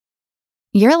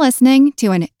You're listening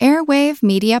to an Airwave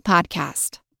Media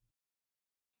Podcast.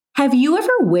 Have you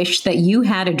ever wished that you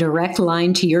had a direct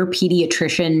line to your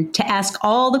pediatrician to ask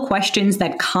all the questions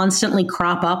that constantly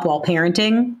crop up while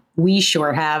parenting? We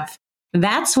sure have.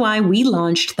 That's why we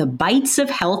launched the Bites of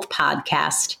Health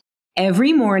podcast.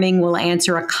 Every morning, we'll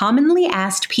answer a commonly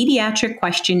asked pediatric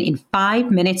question in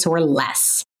 5 minutes or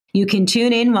less. You can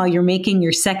tune in while you're making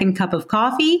your second cup of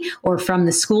coffee or from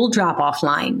the school drop-off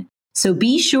line. So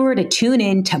be sure to tune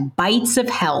in to Bites of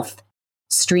Health,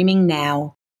 streaming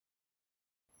now.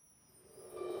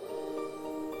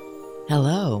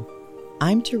 Hello,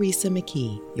 I'm Teresa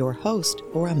McKee, your host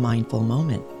for A Mindful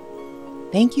Moment.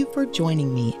 Thank you for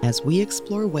joining me as we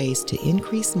explore ways to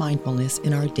increase mindfulness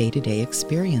in our day-to-day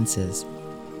experiences.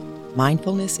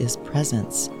 Mindfulness is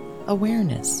presence,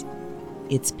 awareness.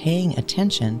 It's paying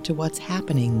attention to what's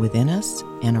happening within us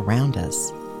and around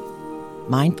us.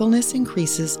 Mindfulness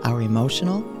increases our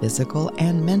emotional, physical,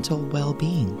 and mental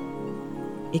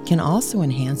well-being. It can also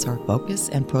enhance our focus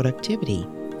and productivity,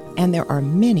 and there are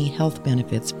many health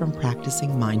benefits from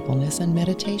practicing mindfulness and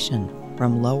meditation,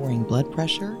 from lowering blood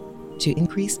pressure to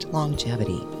increased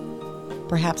longevity.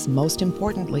 Perhaps most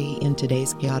importantly, in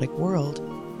today's chaotic world,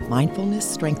 mindfulness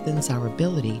strengthens our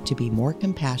ability to be more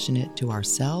compassionate to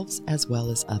ourselves as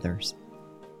well as others.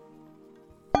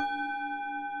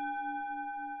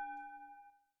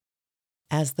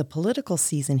 As the political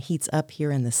season heats up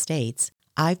here in the States,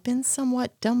 I've been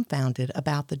somewhat dumbfounded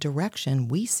about the direction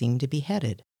we seem to be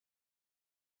headed.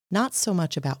 Not so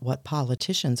much about what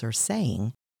politicians are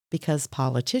saying, because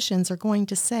politicians are going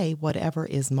to say whatever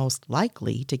is most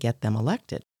likely to get them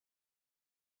elected.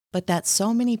 But that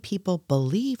so many people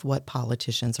believe what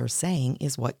politicians are saying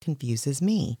is what confuses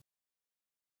me.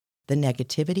 The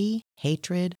negativity,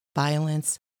 hatred,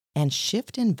 violence, and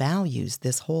shift in values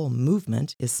this whole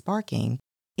movement is sparking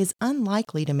is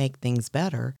unlikely to make things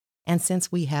better, and since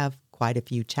we have quite a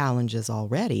few challenges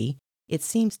already, it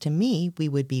seems to me we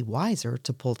would be wiser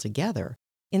to pull together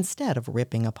instead of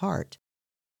ripping apart.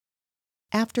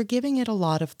 After giving it a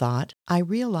lot of thought, I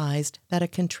realized that a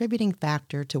contributing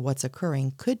factor to what's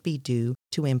occurring could be due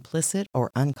to implicit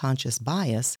or unconscious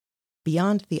bias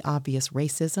beyond the obvious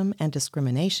racism and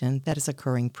discrimination that is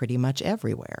occurring pretty much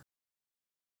everywhere.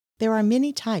 There are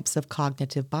many types of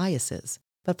cognitive biases,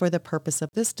 but for the purpose of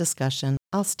this discussion,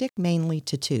 I'll stick mainly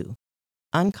to two: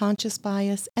 unconscious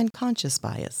bias and conscious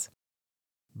bias.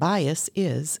 Bias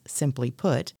is, simply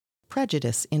put,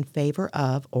 prejudice in favor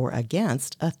of or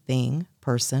against a thing,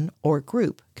 person, or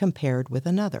group compared with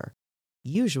another,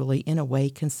 usually in a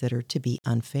way considered to be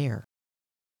unfair.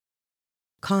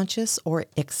 Conscious or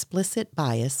explicit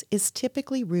bias is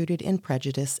typically rooted in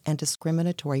prejudice and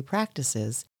discriminatory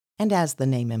practices, and as the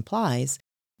name implies,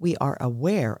 we are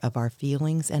aware of our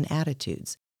feelings and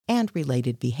attitudes and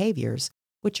related behaviors,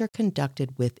 which are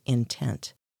conducted with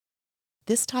intent.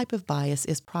 This type of bias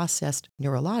is processed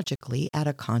neurologically at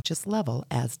a conscious level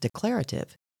as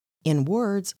declarative, in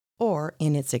words or,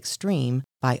 in its extreme,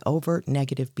 by overt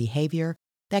negative behavior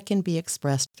that can be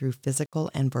expressed through physical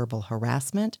and verbal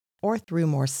harassment or through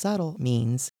more subtle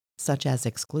means, such as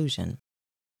exclusion.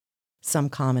 Some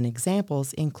common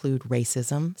examples include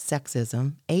racism,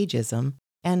 sexism, ageism,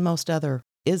 and most other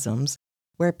isms,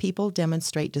 where people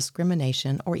demonstrate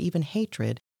discrimination or even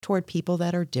hatred toward people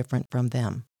that are different from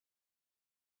them.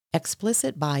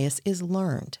 Explicit bias is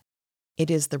learned. It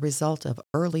is the result of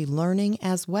early learning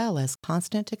as well as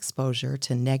constant exposure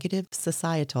to negative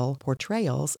societal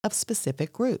portrayals of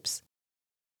specific groups.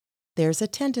 There's a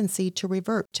tendency to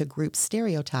revert to group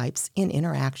stereotypes in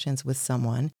interactions with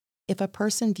someone if a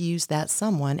person views that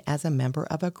someone as a member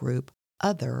of a group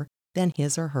other than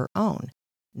his or her own,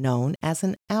 known as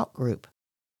an outgroup.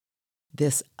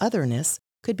 This otherness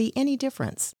could be any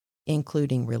difference,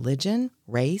 including religion,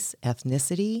 race,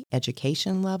 ethnicity,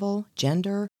 education level,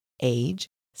 gender, age,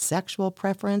 sexual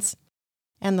preference,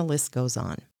 and the list goes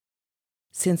on.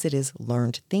 Since it is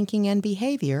learned thinking and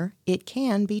behavior, it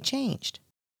can be changed.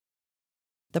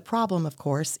 The problem, of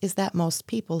course, is that most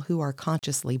people who are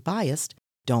consciously biased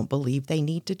don't believe they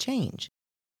need to change.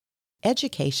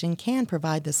 Education can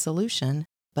provide the solution,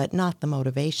 but not the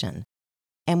motivation,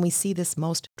 and we see this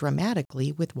most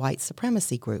dramatically with white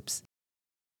supremacy groups.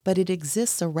 But it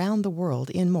exists around the world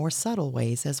in more subtle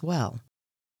ways as well.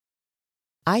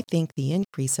 I think the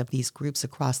increase of these groups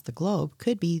across the globe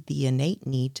could be the innate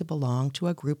need to belong to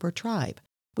a group or tribe,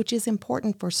 which is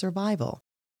important for survival.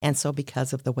 And so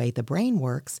because of the way the brain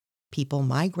works, people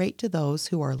migrate to those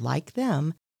who are like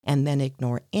them and then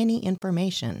ignore any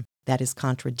information that is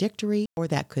contradictory or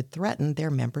that could threaten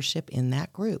their membership in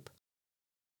that group.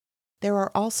 There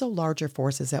are also larger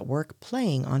forces at work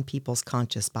playing on people's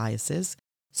conscious biases,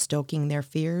 stoking their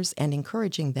fears and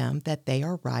encouraging them that they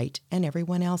are right and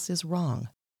everyone else is wrong.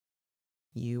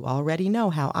 You already know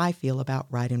how I feel about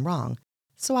right and wrong,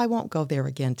 so I won't go there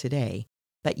again today,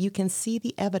 but you can see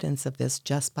the evidence of this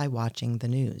just by watching the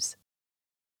news.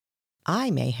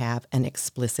 I may have an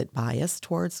explicit bias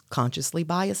towards consciously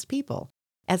biased people,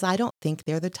 as I don't think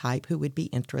they're the type who would be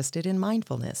interested in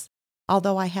mindfulness,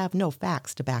 although I have no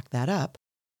facts to back that up,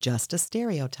 just a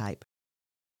stereotype.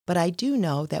 But I do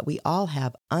know that we all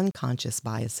have unconscious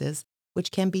biases,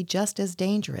 which can be just as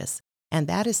dangerous, and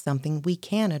that is something we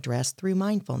can address through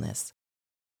mindfulness.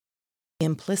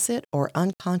 Implicit or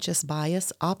unconscious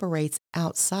bias operates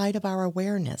outside of our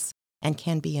awareness and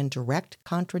can be in direct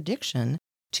contradiction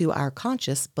to our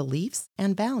conscious beliefs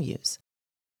and values.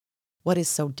 What is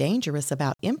so dangerous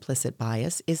about implicit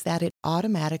bias is that it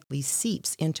automatically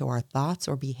seeps into our thoughts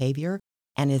or behavior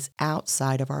and is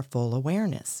outside of our full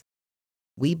awareness.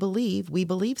 We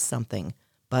believe something,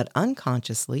 but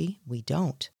unconsciously we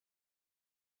don't.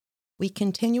 We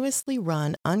continuously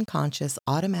run unconscious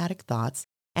automatic thoughts,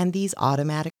 and these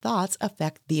automatic thoughts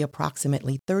affect the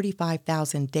approximately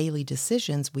 35,000 daily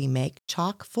decisions we make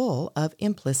chock full of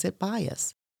implicit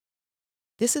bias.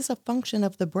 This is a function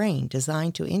of the brain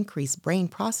designed to increase brain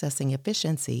processing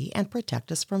efficiency and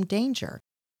protect us from danger.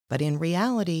 But in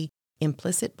reality,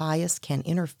 implicit bias can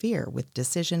interfere with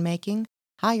decision-making,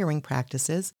 hiring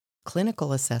practices,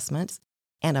 clinical assessments,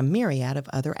 and a myriad of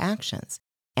other actions.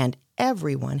 And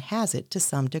everyone has it to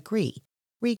some degree,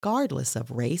 regardless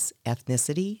of race,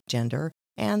 ethnicity, gender,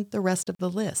 and the rest of the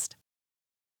list.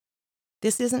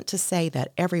 This isn't to say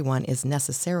that everyone is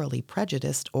necessarily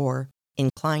prejudiced or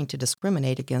inclined to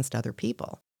discriminate against other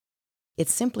people. It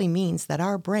simply means that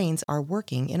our brains are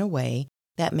working in a way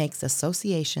that makes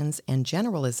associations and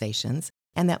generalizations,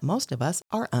 and that most of us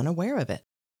are unaware of it.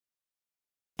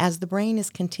 As the brain is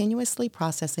continuously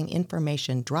processing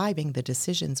information driving the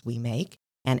decisions we make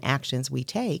and actions we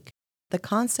take, the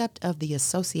concept of the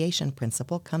association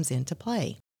principle comes into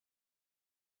play.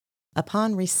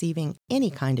 Upon receiving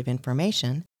any kind of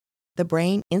information, the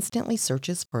brain instantly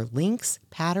searches for links,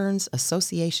 patterns,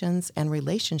 associations, and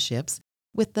relationships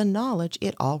with the knowledge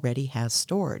it already has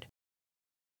stored.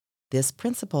 This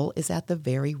principle is at the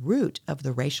very root of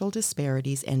the racial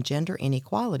disparities and gender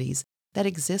inequalities that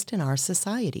exist in our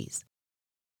societies.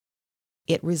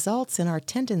 It results in our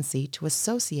tendency to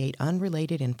associate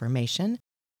unrelated information,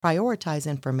 prioritize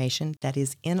information that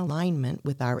is in alignment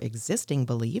with our existing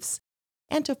beliefs,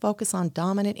 and to focus on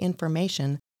dominant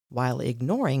information while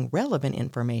ignoring relevant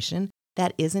information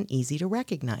that isn't easy to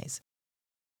recognize.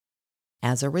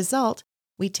 As a result,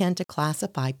 we tend to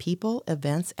classify people,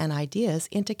 events, and ideas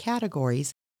into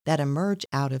categories that emerge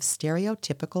out of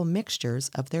stereotypical mixtures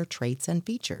of their traits and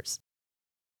features.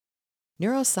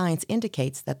 Neuroscience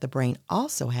indicates that the brain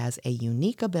also has a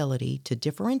unique ability to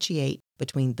differentiate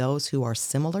between those who are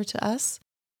similar to us,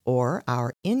 or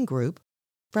our in-group,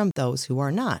 from those who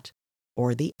are not,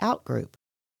 or the out-group,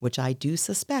 which I do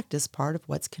suspect is part of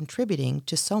what's contributing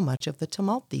to so much of the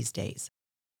tumult these days.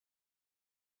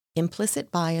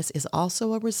 Implicit bias is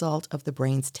also a result of the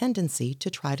brain's tendency to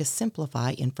try to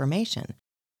simplify information,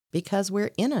 because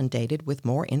we're inundated with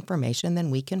more information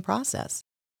than we can process.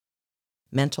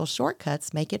 Mental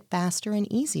shortcuts make it faster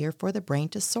and easier for the brain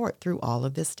to sort through all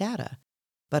of this data.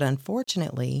 But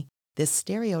unfortunately, this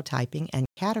stereotyping and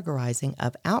categorizing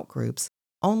of outgroups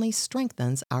only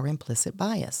strengthens our implicit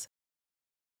bias.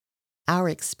 Our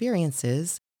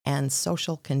experiences and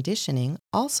social conditioning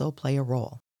also play a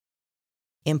role.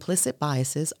 Implicit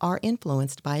biases are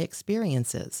influenced by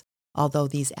experiences, although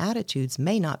these attitudes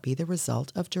may not be the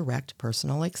result of direct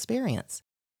personal experience.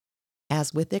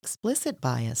 As with explicit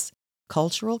bias,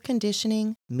 cultural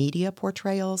conditioning, media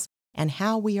portrayals, and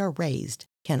how we are raised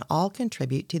can all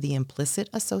contribute to the implicit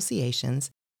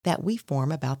associations that we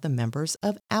form about the members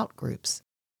of outgroups.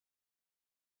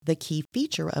 The key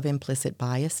feature of implicit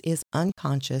bias is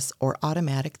unconscious or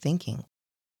automatic thinking.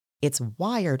 It's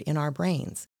wired in our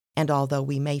brains, and although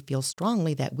we may feel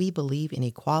strongly that we believe in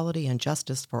equality and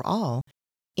justice for all,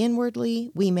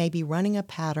 inwardly we may be running a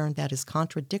pattern that is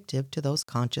contradictory to those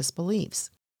conscious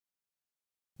beliefs.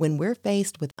 When we're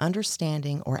faced with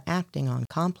understanding or acting on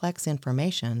complex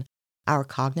information, our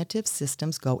cognitive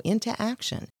systems go into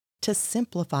action to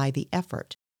simplify the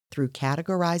effort through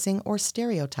categorizing or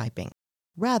stereotyping,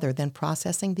 rather than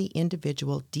processing the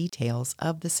individual details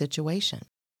of the situation.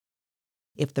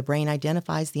 If the brain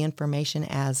identifies the information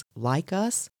as like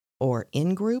us or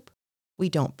in group, we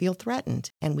don't feel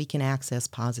threatened and we can access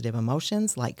positive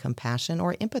emotions like compassion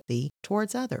or empathy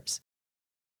towards others.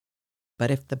 But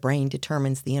if the brain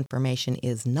determines the information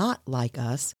is not like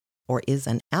us or is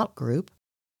an outgroup,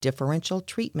 differential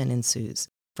treatment ensues,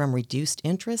 from reduced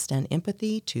interest and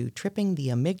empathy to tripping the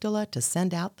amygdala to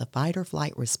send out the fight or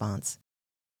flight response.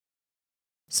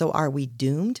 So are we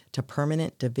doomed to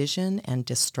permanent division and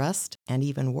distrust and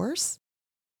even worse?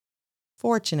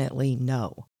 Fortunately,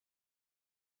 no.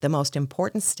 The most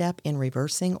important step in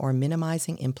reversing or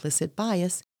minimizing implicit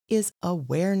bias is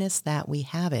awareness that we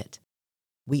have it.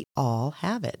 We all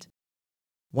have it.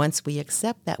 Once we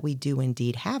accept that we do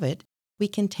indeed have it, we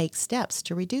can take steps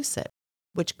to reduce it,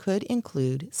 which could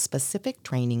include specific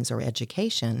trainings or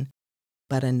education,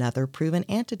 but another proven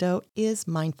antidote is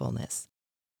mindfulness.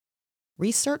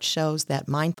 Research shows that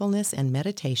mindfulness and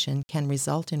meditation can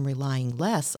result in relying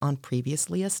less on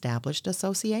previously established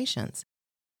associations.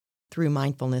 Through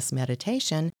mindfulness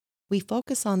meditation, we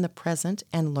focus on the present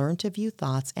and learn to view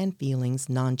thoughts and feelings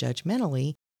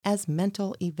non-judgmentally as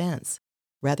mental events,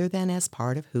 rather than as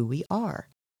part of who we are.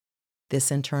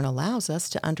 This in turn allows us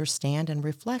to understand and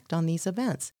reflect on these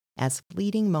events as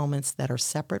fleeting moments that are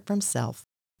separate from self,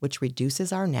 which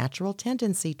reduces our natural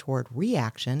tendency toward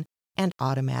reaction and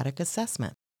automatic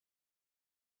assessment.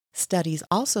 Studies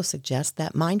also suggest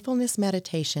that mindfulness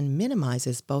meditation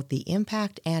minimizes both the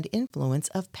impact and influence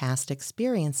of past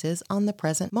experiences on the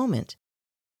present moment,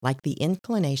 like the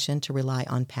inclination to rely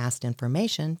on past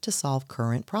information to solve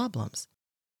current problems.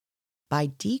 By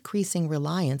decreasing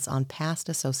reliance on past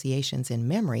associations in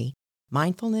memory,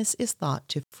 mindfulness is thought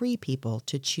to free people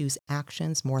to choose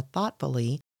actions more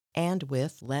thoughtfully and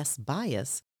with less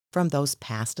bias from those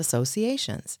past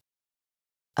associations.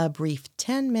 A brief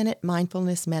 10-minute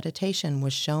mindfulness meditation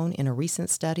was shown in a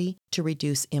recent study to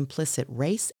reduce implicit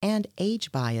race and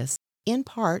age bias, in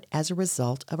part as a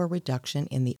result of a reduction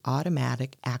in the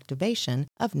automatic activation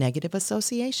of negative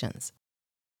associations.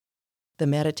 The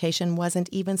meditation wasn't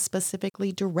even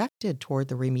specifically directed toward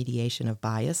the remediation of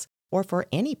bias or for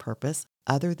any purpose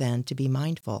other than to be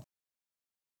mindful.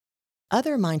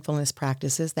 Other mindfulness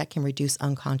practices that can reduce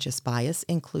unconscious bias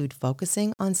include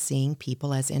focusing on seeing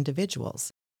people as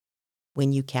individuals.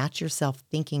 When you catch yourself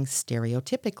thinking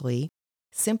stereotypically,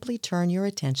 simply turn your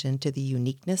attention to the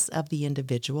uniqueness of the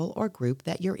individual or group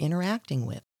that you're interacting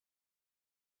with.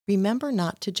 Remember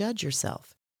not to judge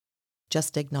yourself.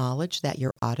 Just acknowledge that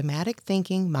your automatic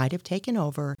thinking might have taken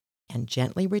over and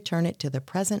gently return it to the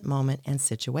present moment and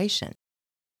situation.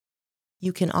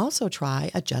 You can also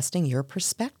try adjusting your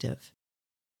perspective.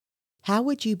 How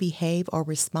would you behave or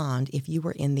respond if you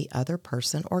were in the other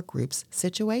person or group's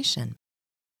situation?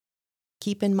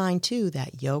 Keep in mind, too,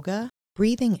 that yoga,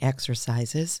 breathing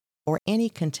exercises, or any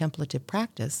contemplative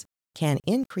practice can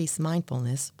increase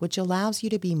mindfulness, which allows you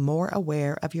to be more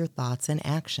aware of your thoughts and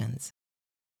actions.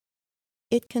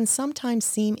 It can sometimes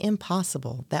seem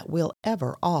impossible that we'll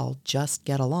ever all just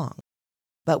get along,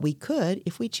 but we could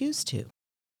if we choose to.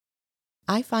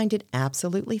 I find it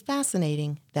absolutely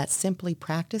fascinating that simply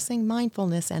practicing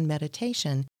mindfulness and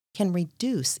meditation can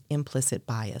reduce implicit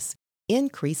bias,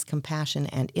 increase compassion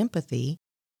and empathy,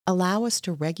 allow us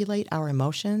to regulate our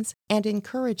emotions, and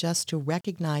encourage us to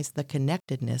recognize the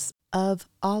connectedness of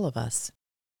all of us.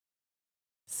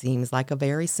 Seems like a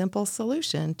very simple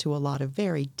solution to a lot of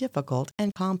very difficult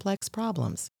and complex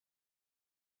problems.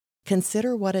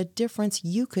 Consider what a difference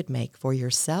you could make for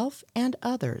yourself and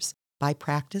others by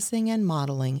practicing and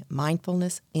modeling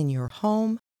mindfulness in your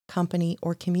home, company,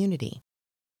 or community.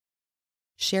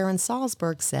 Sharon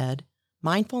Salzberg said,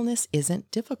 "Mindfulness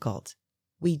isn't difficult.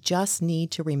 We just need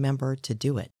to remember to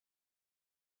do it."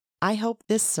 I hope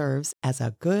this serves as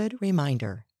a good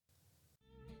reminder.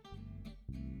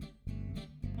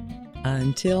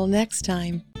 Until next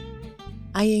time,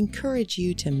 I encourage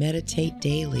you to meditate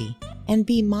daily and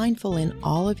be mindful in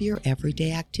all of your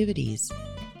everyday activities.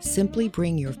 Simply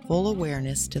bring your full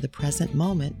awareness to the present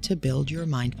moment to build your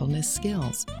mindfulness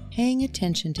skills, paying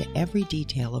attention to every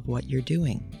detail of what you're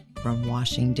doing, from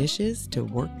washing dishes to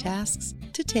work tasks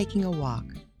to taking a walk.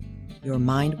 Your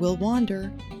mind will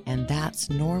wander, and that's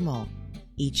normal.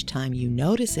 Each time you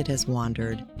notice it has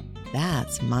wandered,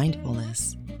 that's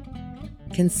mindfulness.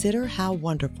 Consider how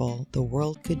wonderful the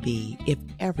world could be if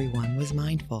everyone was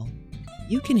mindful.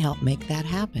 You can help make that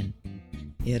happen.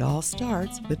 It all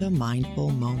starts with a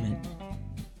mindful moment.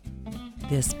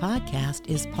 This podcast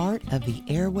is part of the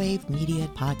Airwave Media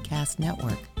Podcast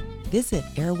Network. Visit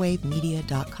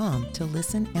airwavemedia.com to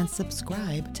listen and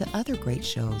subscribe to other great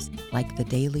shows like the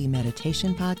Daily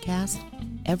Meditation Podcast,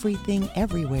 Everything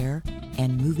Everywhere,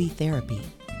 and Movie Therapy.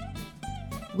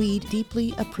 We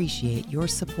deeply appreciate your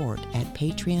support at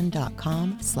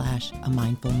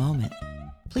patreon.com/amindfulmoment.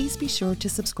 Please be sure to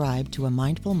subscribe to A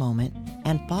Mindful Moment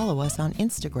and follow us on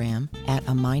Instagram at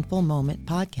A Mindful Moment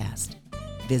Podcast.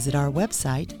 Visit our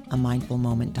website,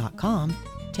 amindfulmoment.com,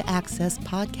 to access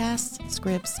podcasts,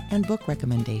 scripts, and book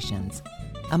recommendations.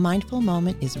 A Mindful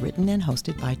Moment is written and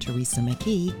hosted by Teresa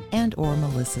McKee and/or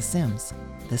Melissa Sims.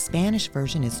 The Spanish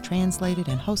version is translated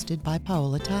and hosted by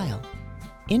Paola Tile.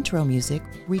 Intro music,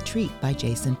 Retreat by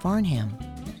Jason Farnham.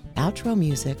 Outro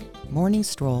music, Morning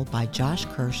Stroll by Josh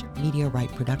Kirsch, Media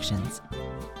Right Productions.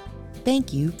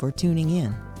 Thank you for tuning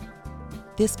in.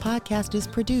 This podcast is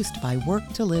produced by Work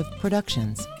to Live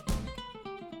Productions.